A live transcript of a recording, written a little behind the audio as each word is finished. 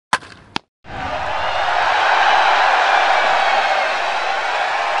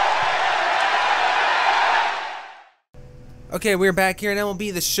Okay, we're back here in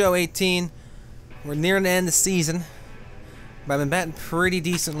MLB The Show 18. We're nearing the end of the season. I've been batting pretty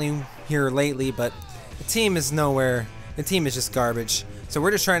decently here lately, but the team is nowhere. The team is just garbage. So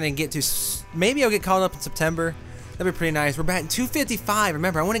we're just trying to get to, maybe I'll get called up in September. That'd be pretty nice. We're batting 255.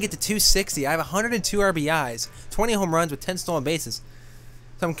 Remember, I want to get to 260. I have 102 RBIs, 20 home runs with 10 stolen bases.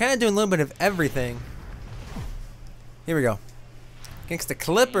 So I'm kind of doing a little bit of everything. Here we go. Against the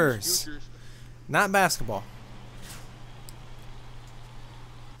Clippers. Not basketball.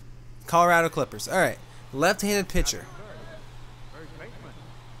 Colorado Clippers. All right. Left-handed pitcher.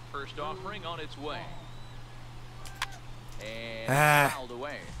 First offering on its way. And fouled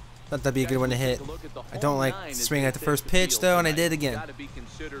away. Thought that'd be a good one to hit. I don't like swinging at the first pitch though, and I did again. Okay,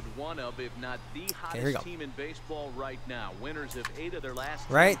 here we go.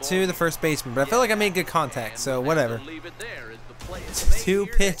 Right to the first baseman, but I feel like I made good contact, so whatever. Two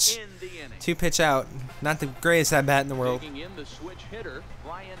pitch out. Not the greatest at bat in the world.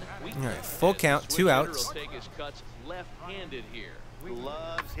 All right, full count, 2 outs.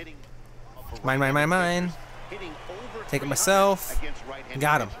 Mine. Take it myself.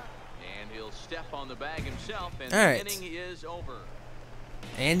 Got him. All right.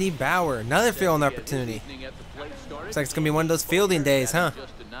 Andy Bauer, another fielding opportunity. Looks like it's gonna be one of those fielding days, huh?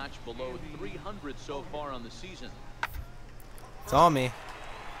 It's all me.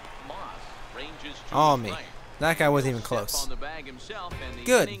 All me. That guy wasn't even close.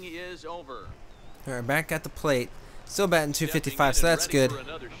 Good. All right, back at the plate. Still batting 255, so that's good.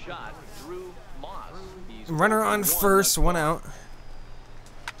 Runner on first, 1 out.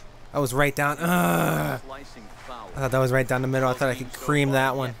 I was right down. I thought that was right down the middle. I thought I could cream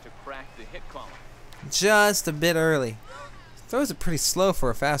that one. Just a bit early. Throws it pretty slow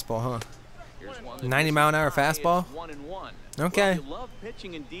for a fastball, huh? 90-mile-an-hour fastball. Okay.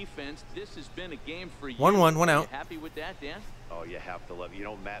 1-1, 1 out. Oh, you have to love. You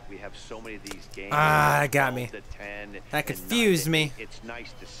know, Matt, we have so many of these games. That got me. That confused me. It's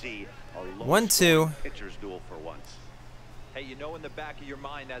nice to see a 1-2. pitcher's duel for once. Hey, you know in the back of your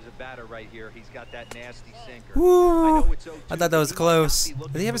mind as a batter right here, he's got that nasty sinker. Woo. I thought that was close.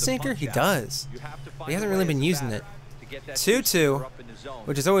 Does he have a sinker? He does. He hasn't really been using it. 2-2,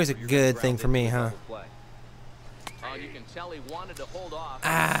 which is always a good thing for me, huh?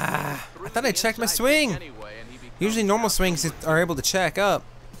 I thought I checked my swing. Usually normal swings are able to check up.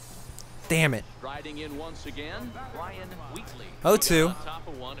 Damn it. 0-2.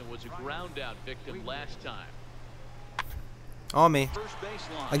 All me.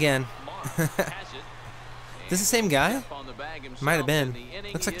 Again. This the same guy? Might have been.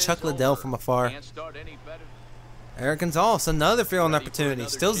 Looks like Chuck Liddell from afar. Eric Gonzalez, another fielding opportunity.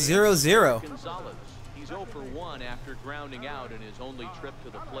 Still 0-0. He's 0 for 1 after grounding out in his only trip to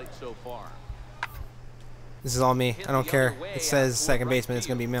the plate so far. This is all me. I don't care. It says second baseman. It's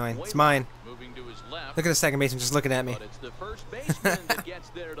going to be mine. It's mine. Look at the second baseman just looking at me.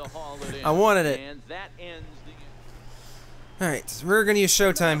 I wanted it. Alright, so we're going to use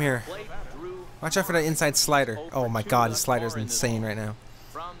Showtime here. Watch out for that inside slider. Oh my god, his slider's insane right now.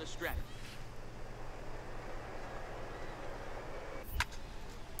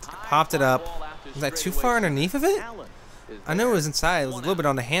 Popped it up. Was that too far underneath of it? I knew it was inside. It was a little bit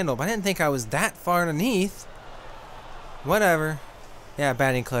on the handle, but I didn't think I was that far underneath. Whatever. Yeah,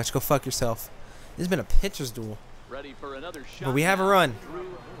 batting clutch. Go fuck yourself. This has been a pitcher's duel. But we have a run.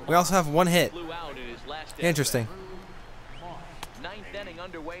 We also have 1 hit. Interesting.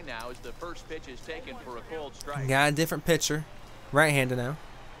 Got a different pitcher. Right-handed now.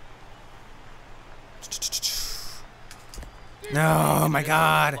 No, oh my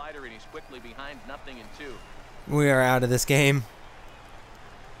god. We are out of this game.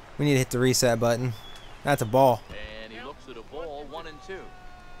 We need to hit the reset button. That's a ball. And he looks at a ball, 1-2.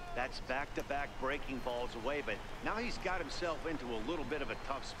 That's back-to-back breaking balls away, but now he's got himself into a little bit of a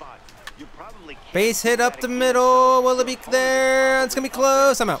tough spot. You probably can't base hit up the middle. Will it be there? It's gonna be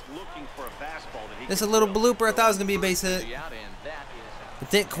close. I'm out. This is a little blooper. I thought it was gonna be a base hit. But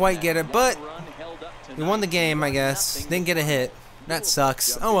didn't quite get it, but we won the game, I guess. Didn't get a hit. That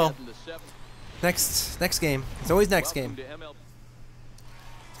sucks. Oh well. Next game. It's always next game.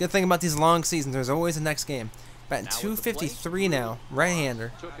 Good thing about these long seasons, there's always a next game. Batting 253 now,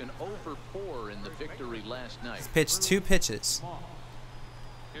 right-hander. He's pitched 2 pitches.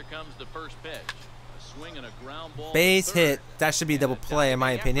 Here comes the first pitch. A swing and a ground ball. Base hit. That should be a double play in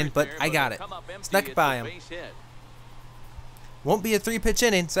my opinion, but I got it. Snuck it by him. Won't be a 3-pitch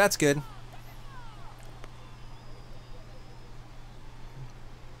inning, so that's good.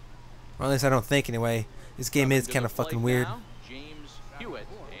 Or at least I don't think anyway. This game is kind of fucking weird.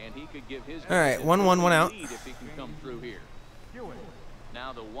 Alright, 1-1, 1 out.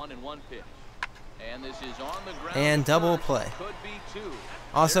 Now the 1-1 pitch. And this is on the ground. And double play. Could be two.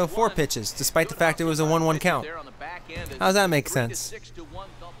 Also 4 pitches, despite the fact it was a 1-1 count. How does that make sense?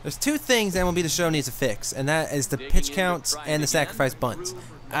 There's 2 things MLB The Show needs to fix, and that is the pitch counts and the sacrifice bunts.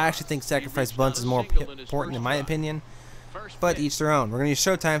 I actually think sacrifice bunts is more important in my opinion, but each their own. We're going to use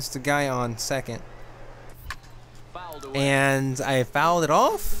Showtime since the guy on second. And I fouled it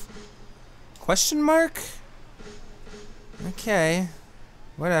off? Question mark? Okay.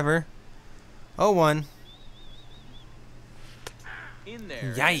 Whatever. 0-1.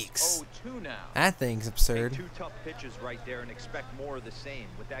 Yikes. That thing's absurd. 2 tough pitches right there and expect more of the same.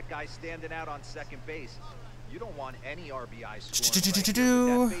 With that guy standing out on second base, you don't want any RBI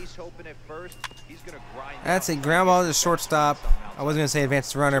scoring. With that base open at first, he's gonna grind. That's a ground ball to the shortstop. I wasn't gonna say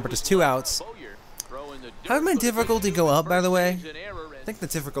advanced runner, but there's 2 outs. How did my difficulty go up, by the way? I think the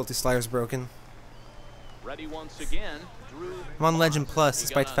difficulty slider's broken. I'm on Legend Plus,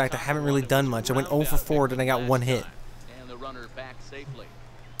 despite the fact I haven't really done much. I went 0 for 4, then I got 1 hit.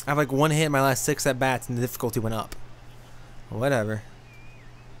 I have like 1 hit in my last 6 at-bats, and the difficulty went up. Whatever.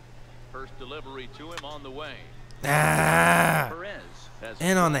 First delivery to him on the way. Ah!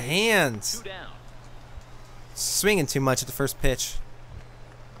 And on the hands. Swinging too much at the first pitch.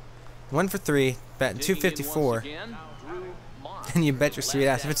 1 for 3, batting 254. And you bet your sweet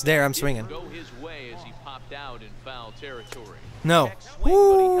ass, if it's there, I'm swinging. No.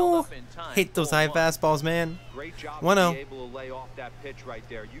 Woo! Hate those high fastballs, man. 1-0. Able to lay off that pitch right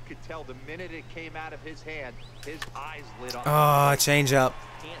there. You could tell the minute it came out of his hand, his eyes lit up. Oh, change up.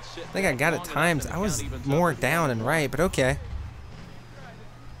 I think I got it timed. I was more down and right, but okay.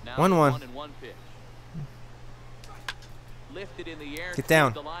 1-1. Get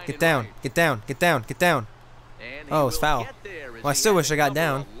down. Get down. Get down. Get down. Get down. Oh, it's foul. Well, I still wish I got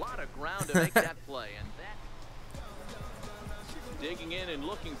down. Digging in and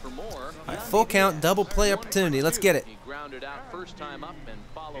looking for more. Right, full count, double play opportunity. Let's get it. He grounded out first time up and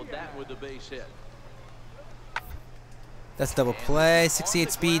followed that with a base hit. That's double play.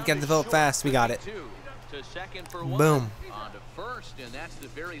 68 speed. Got to develop fast. We got it. Boom. On to first, and that's the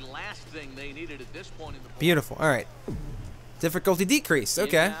very last thing they needed at this point in the beautiful. All right. Difficulty decreased.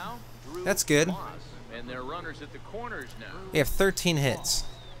 Okay. That's good. And their runners at the corners now. We have 13 hits.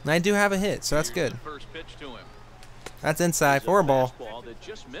 And I do have a hit, so that's good. First pitch to him. That's inside for a ball. That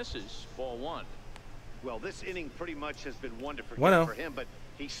just misses. Ball 1. Well, this inning pretty much has been one to forget for him, but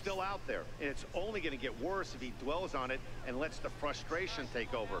he's still out there, and it's only going to get worse if he dwells on it and lets the frustration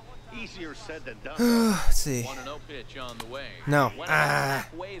take over. Easier said than done. Let's see. 1-0 pitch on the way. No.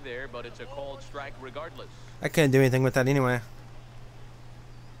 Halfway there, but it's a called strike regardless. I couldn't do anything with that anyway.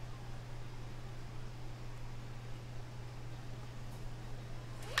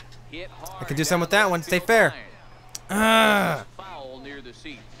 I could do something with that one. Stay fair. Foul near the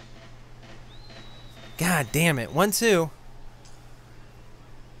seat. God damn it. 1-2.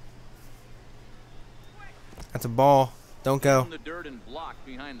 That's a ball. Don't go.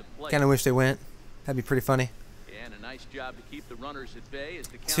 Kind of wish they went. That'd be pretty funny. And a nice job to keep the runners at bay as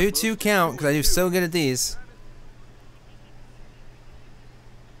the 2-2 count because I do so good at these.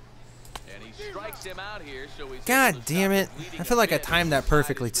 And he strikes him out here, so he's God damn it. I feel like I timed that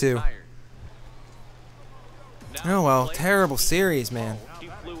perfectly too. Oh well, terrible series, man.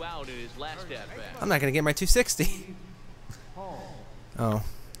 I'm not gonna get my 260. Oh.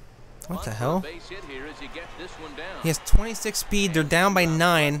 What the hell? He has 26 speed, they're down by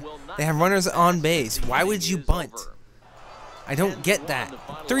 9. They have runners on base. Why would you bunt? I don't get that.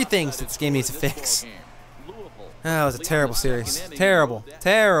 3 things that this game needs to fix. That was a terrible series. Terrible.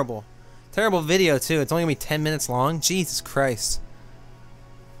 Terrible. Terrible video too. It's only gonna be 10 minutes long. Jesus Christ.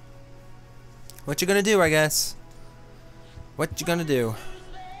 What you gonna do, I guess? What you gonna do?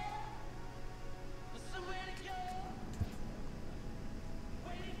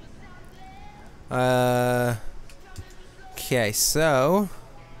 Okay, so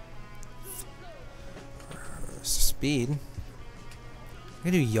speed. I'm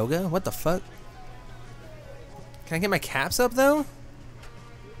gonna do yoga? What the fuck? Can I get my caps up though?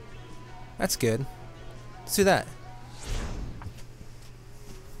 That's good. Let's do that.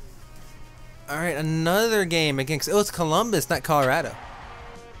 Alright, another game against... Oh, it's Columbus, not Colorado.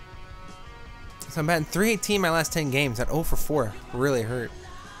 So I'm batting 318 my last 10 games. At 0 for 4. Really hurt.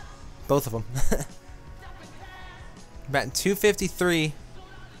 Both of them. Batting 253.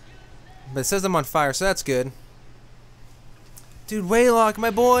 But it says I'm on fire, so that's good. Dude, Waylock, my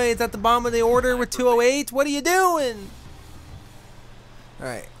boy, it's at the bottom of the order with 208. What are you doing?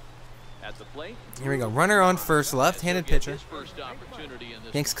 Alright. Here we go. Runner on first, left-handed pitcher.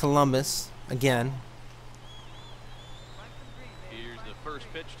 Against Columbus. Again. First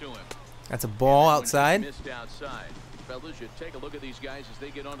pitch to him. That's a ball outside. Missed outside. Fellas, you take a look at these guys as they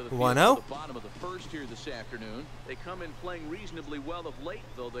get onto the field 1-0. at the bottom of the first here this afternoon. They come in playing reasonably well of late,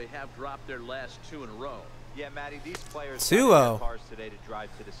 though they have dropped their last 2 in a row. Yeah, Matty, these players 2-0. cars today to drive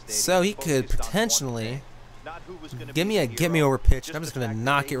to the stadium. So he could Focused on one potentially thing, not who was gonna give be me a the get me hero, over pitch. just I'm just the gonna fact that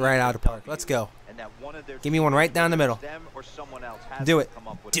knock they it right need out of the park. W, Let's go. and that one of their Give me one right down the middle. them or someone else has Do to it. come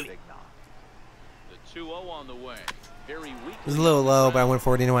up with Do a it. big knock. The 2-0 on the way. Very weak. It was a little low, but I went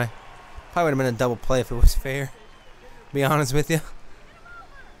for it anyway. Probably would have been a double play if it was fair. To be honest with you.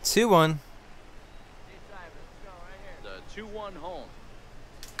 2-1. The 2-1 home.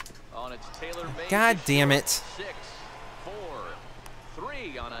 On its tailor-made. God damn it. 6, 4,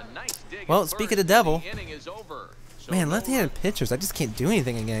 3 on a nice dig. Well, at speak of first, the devil. the inning is over. So Man, no left-handed pitchers, I just can't do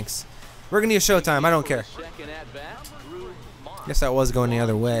anything against. We're gonna use Showtime. I don't care. second at bat, Drew Moss. Guess that was going the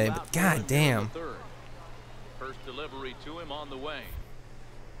other way, but god damn. First delivery to him on the way.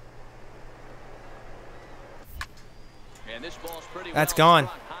 And this ball's pretty That's well gone.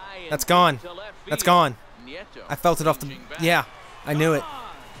 struck high and That's gone. to left That's field. gone. Nieto I felt it off the. changing back. Yeah, I knew it.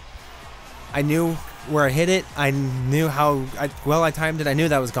 I knew where I hit it. I knew how well I timed it. I knew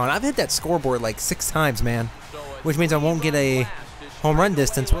that was gone. I've hit that scoreboard like 6 times, man. So a Which means I won't get a 3-run blast is home run strike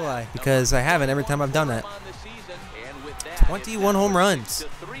distance, away. will I? Because I haven't every time I've done that. On the season, and with that, 21 home runs. it's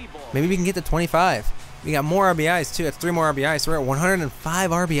a 3 ball. Maybe we can get to 25. We got more RBIs too. That's 3 more RBIs. So we're at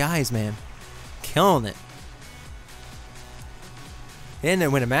 105 RBIs, man. Killing it.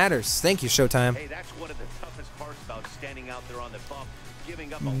 And when it matters. Thank you, Showtime. Hey, that's one of the toughest parts about standing out there on the bump,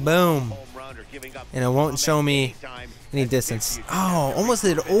 giving up a Boom. home run or giving up And it won't show me any distance. Oh, almost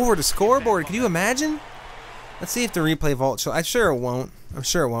hit it over the scoreboard. Can you imagine? Let's see if the replay vault show. I'm sure it won't. I'm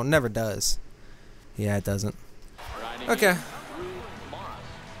sure it won't. Never does. Yeah, it doesn't. Riding Okay. in, Drew Moss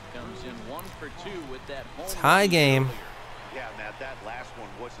comes in 1 for 2 with that home Tie run game. earlier. Yeah, Matt, that last one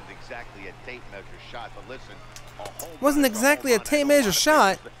wasn't exactly a tape measure shot, but listen, a home Wasn't run is a exactly a home run. tape I know measure lot of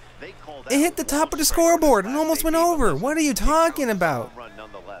shot. pitchers, but they call It that hit the a top of the strike with a scoreboard and flat almost went baby, but over. listen, What are you it counts talking as a about? home run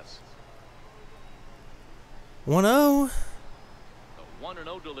nonetheless. 1-0. The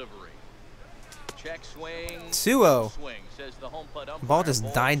 1-0 delivery. Check swing. 2-0. Swing, says the home plate umpire. Ball just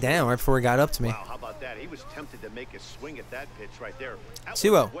died down right before it got up to me. Wow, how about that? He was tempted to make a swing at that pitch right there. That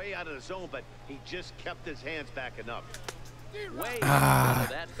 2-0. was way out of the zone, but he just kept his hands back enough. Way Ah, out of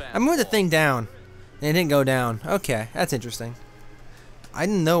that I moved the fastball. thing down. And it didn't go down. Okay, that's interesting. I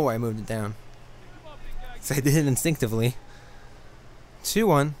didn't know why I moved it down. So I did it instinctively.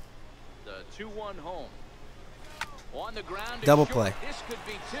 2-1. The 2-1 home. On the ground. Double short. play. This could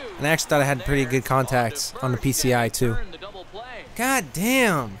be 2. And I actually thought I had pretty good contacts on the PCI too. Turn the double play. God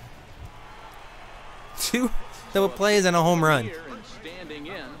damn. 2 double plays and a home run. Here and standing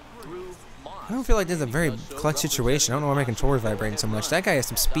in, Drew Moss. I don't feel like this is a very clutch situation. I don't know why my controller's vibrating so much. That guy has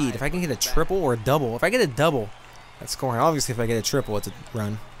some speed. If I can get a triple or a double. If I get a double, that's scoring. Obviously, if I get a triple, it's a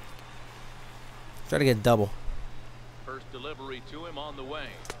run. Try to get a double. First delivery to him on the way.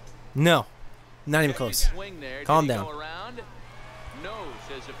 No. Not even close. Swing there. Calm Did he down. Go around? No,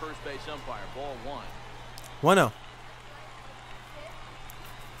 says the first base umpire. Ball 1-0.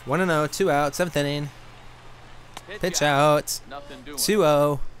 1. 1-0, 2 out, 7th inning. Pitch out. Nothing doing.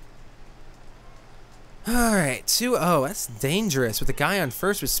 2-0. Alright, 2-0. That's dangerous with the guy on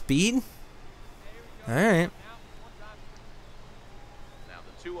first with speed. Alright. Now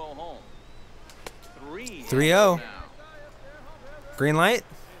the 2-0 home. 3-0. now. Green light?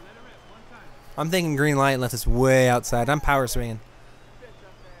 I'm thinking green light unless it's way outside. I'm power swinging.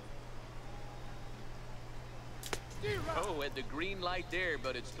 Oh, at the green light there,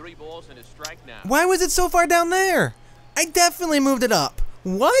 but it's 3 balls and a strike now. Why was it so far down there? I definitely moved it up.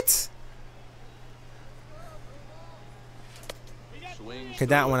 What? Swings Okay,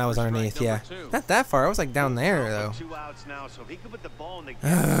 that through one it I was for strike underneath, yeah. number 2. Not that far. I was like down there, though. 2 outs now, so if he could put the ball in the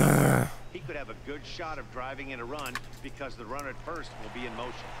game, he could have a good shot of driving in a run because the runner at first will be in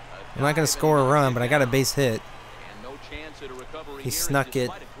motion. I'm not going to score a run, but I got a base hit. And no chance at a recovery He here, snuck it.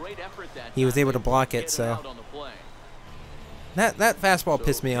 despite a great effort that He was time, able to they block get it, so. out on the play. That fastball So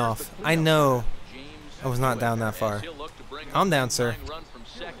pissed me here's the off. I cleanup know man, James I was not down that as far. he'll look to bring Calm up down, a sir. 9 run from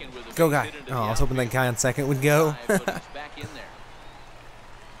second with a Go, base guy. hit into Oh, the I was hoping that outfield. guy on second would go. But he's back in there.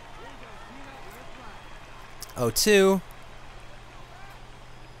 0-2.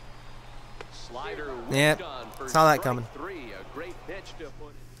 Slider Yep, whipped on for saw that strike coming. 3. A great pitch to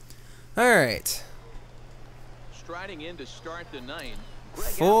put Alright. striding in to start the 9th.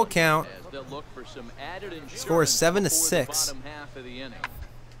 Full Allen count. as they'll look for some added Score is insurance 7-6. before the bottom half of the inning.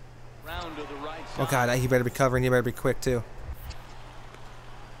 Round to the right Oh, side. God. He better be covering. He better be quick, too.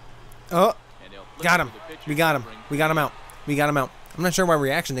 Oh. And they'll flip Got to him. the pitcher's We got him. covering. We got him out. We got him out. I'm not sure why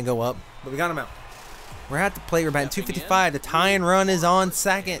reaction didn't go up, but we got him out. We're at the plate. We're batting 255. The tying run is on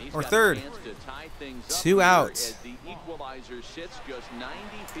second or third. 2 outs.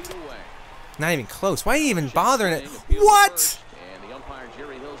 Not even close. Why are you even bothering it? What? And the umpire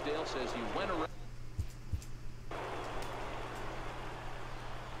Jerry Hillsdale says he went around.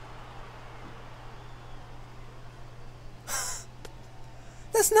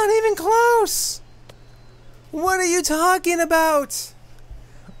 That's not even close. What are you talking about?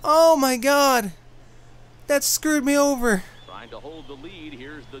 Oh my God. That screwed me over. Trying to hold the lead.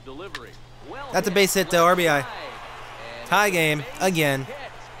 Here's the delivery. Well, that's a base hit though, RBI. Tie game again.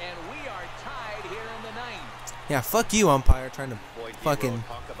 And we are tied here in the ninth. Yeah, fuck you, umpire, trying to fucking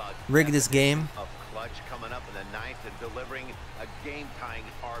rig this game. A clutch coming up in the ninth and delivering a game-tying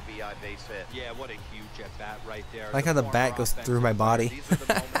RBI base hit. Yeah, what a huge at bat right there. I like how the bat goes through my body.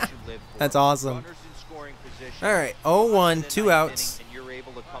 That's awesome. All right, 0-1, 2 outs. And you're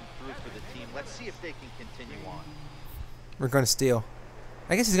able to come through for the team. Let's see if they can continue on. We're going to steal.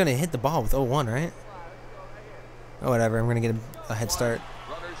 I guess he's going to hit the ball with 0-1, right? Oh, whatever. I'm going to get a head start.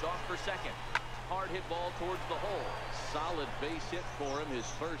 Runners off for second. Hard hit ball towards the hole. Solid base hit for him, his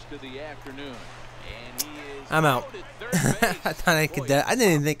first of the afternoon. And he is I'm out. I thought I could. I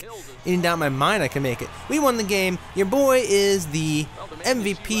didn't even think, even down my mind, I could make it. We won the game. Your boy is the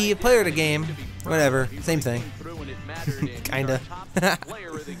MVP, player of the game. Whatever. Same thing. Kinda.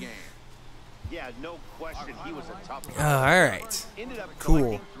 Yeah, no question. He was a tough All right.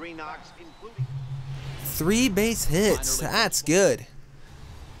 Cool. 3 base hits. That's good.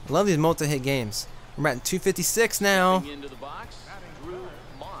 I love these multi-hit games. We're at 256 now.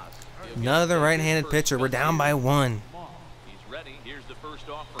 Another right-handed pitcher. We're down by 1. He's ready. Here's the first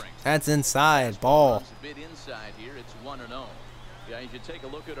offering. That's inside. Ball. A bit inside here. It's 1-0. Guys, you take a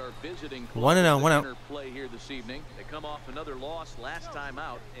look at our visiting 1-0, 1 out. Play here this evening. They come off another loss last time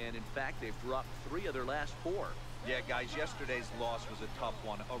out, and in fact, they've dropped 3 of their last 4. Yeah, guys, yesterday's loss was a tough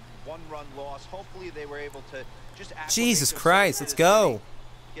one. A 1-run loss. Hopefully, they were able to just Jesus Christ, let's go.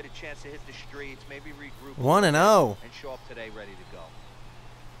 Get a chance to hit the streets, maybe regroup 1-0 and show up today ready to go.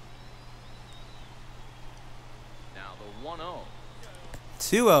 Now the 1-0.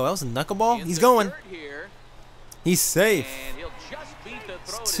 2-0. That was a knuckleball. He's going. He's safe.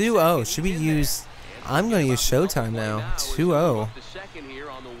 It's 2-0. Should we use... I'm going to use Showtime now. 2-0.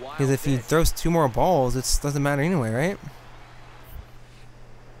 Because if he throws 2 more balls, it doesn't matter anyway, right?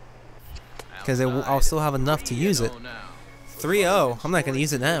 Because I'll still have enough to use it. 3-0. I'm not going to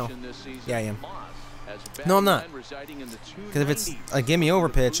use it now. Yeah, I am. No, I'm not. Because if it's a gimme over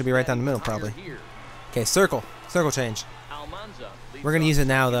pitch, it'll be right down the middle, probably. Okay, circle. Circle change. We're going to use it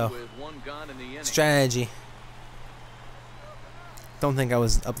now, though. Strategy. Don't think I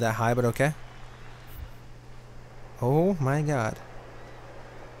was up that high, but okay. Oh, my God.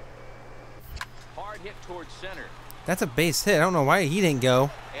 Hard hit towards center. That's a base hit. I don't know why he didn't go.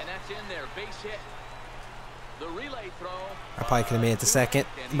 And that's in there. Base hit. The relay throw. I probably could have made it to second,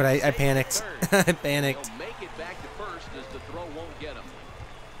 but I panicked. I panicked. Make it back to first as the throw won't get him.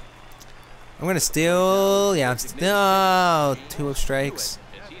 I'm going to steal. Yeah, I'm still 2 of strikes.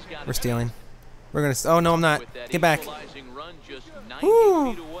 We're stealing. We're going to... Oh, no, I'm not. Get back.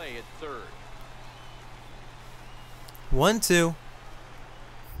 Woo. 1-2.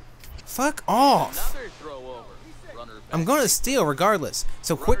 Fuck off. I'm going to steal regardless.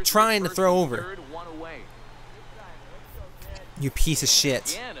 So quit trying to throw over. You piece of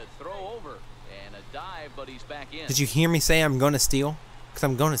shit. Did you hear me say I'm going to steal? Because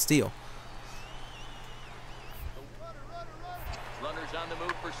I'm going to steal.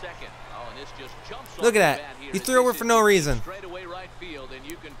 Look at that. You threw over for no reason.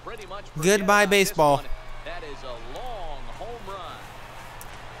 Goodbye, baseball. That is a long home run.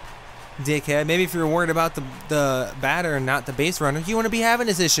 Dickhead. Maybe if you were worried about the batter and not the base runner, you wouldn't be having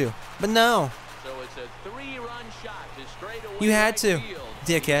this issue. But no. So it's a 3-run shot to straightaway. You had to,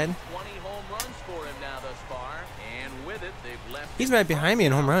 dickhead. 20 home runs for him now thus far, and with it, they've left. He's right behind me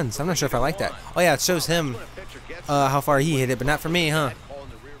in home runs. I'm not sure if I like that. Oh yeah, it shows him how far he hit it, but not for me, huh?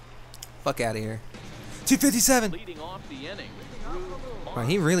 Fuck out of here. 257. Wow,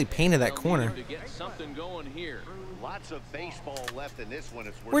 he really painted that corner. Lots of baseball left in this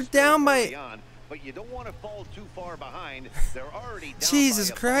one. We're down by... But you don't want to fall too far behind. They're already down Jesus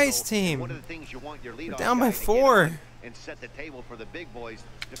by Christ, team. One of the things you want your We're down by 4. And set the table for the big boys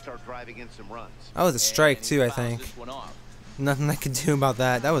to start driving in some runs. That was a strike too, I think. Nothing I could do about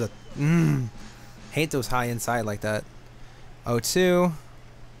that. That was a... Hate those high inside like that. 0-2.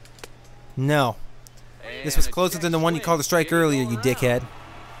 No. This was closer than the one you called a strike earlier, you dickhead.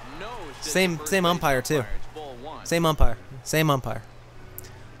 Same umpire too. Same umpire. Same umpire.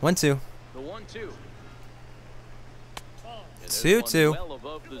 1-2. The 1-2. 2-2. Well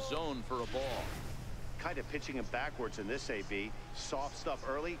above the zone for a ball. Kind of pitching him backwards in this AB. Soft stuff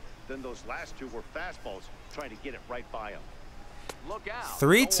early, then those last two were fastballs, trying to get it right by him. Look out.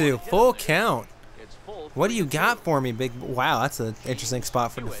 3-2. Full count. It's full. What do you got for me, big? Wow, that's an interesting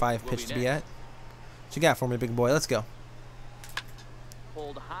spot for the 5 pitch to be at. What you got for me, big boy? Let's go.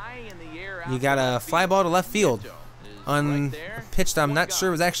 Pulled high in the air. You got a fly ball to left field. Unpitched, I'm not sure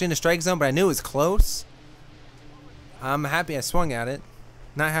it was actually in the strike zone, but I knew it was close. I'm happy I swung at it.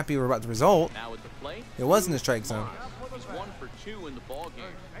 Not happy about the result. Now at the plate. It was in the strike zone. He's 1 for 2 in the ball game.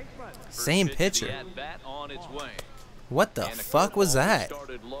 Same pitcher. At-bat on its way. What the fuck was that?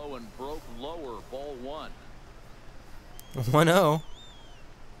 Started low and broke lower. Ball 1. 1-0.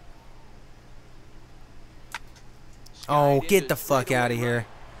 Oh, get the fuck out of here.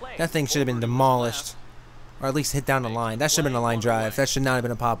 That thing should have been demolished. Or at least hit down the line. That should have been a line drive. That should not have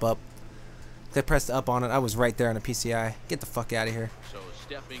been a pop-up. They pressed up on it. I was right there on a PCI. Get the fuck out of here. So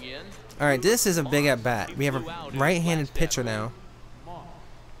stepping in. Alright, this is a big at-bat. We have a right-handed pitcher now.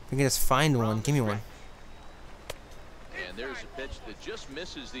 We can just find one. Give me one. And there's a pitch that just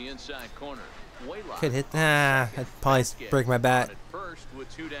misses the inside corner. Could hit. I'd probably break my bat. First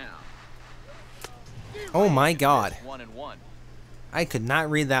with 2 down. Oh my god. 1-1. I could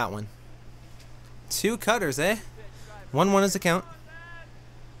not read that one. 2 cutters, eh? 1-1 is the count.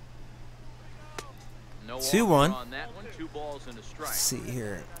 2-1. Let's see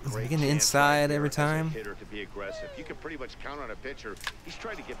here. Is he getting inside every time?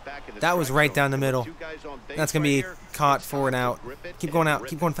 That was right down the middle. That's going to be caught for and out. Keep going out.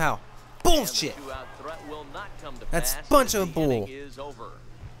 Keep going foul. Bullshit. That's a bunch of bull.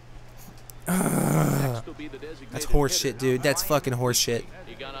 That's horse shit, dude. That's fucking horse shit.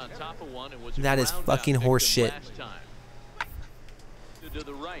 That is fucking horse shit.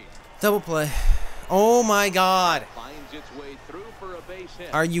 Double play. Oh my god.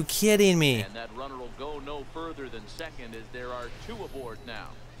 Are you kidding me? And that runner will go no further than second as there are 2 aboard now.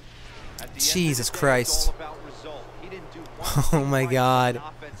 Jesus Christ. Oh my god.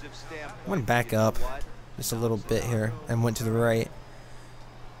 I'm going to back up just a little bit here and went to the right.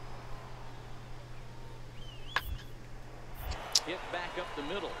 Hit back up the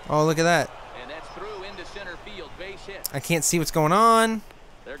middle. Oh, look at that. And that's through into center field. Base hit. I can't see what's going on.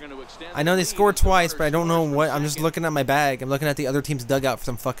 I know they scored twice, but I don't know what. I'm just looking at my bag. I'm looking at the other team's dugout for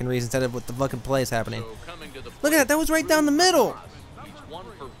some fucking reason instead of what the fucking play is happening. Look at that. That was right down the middle.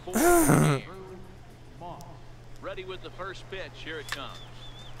 Ready with the first pitch. Here it comes.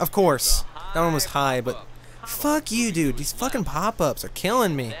 Of course. That one was high, but fuck you, dude. These fucking pop-ups are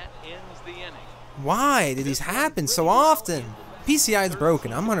killing me. Why do these happen so often? PCI is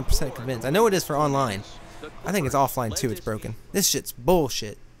broken. I'm 100% convinced. I know it is for online. I think it's offline too. It's broken. This shit's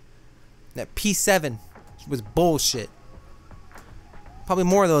bullshit. That P7 was bullshit. Probably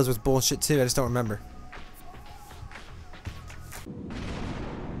more of those was bullshit too. I just don't remember.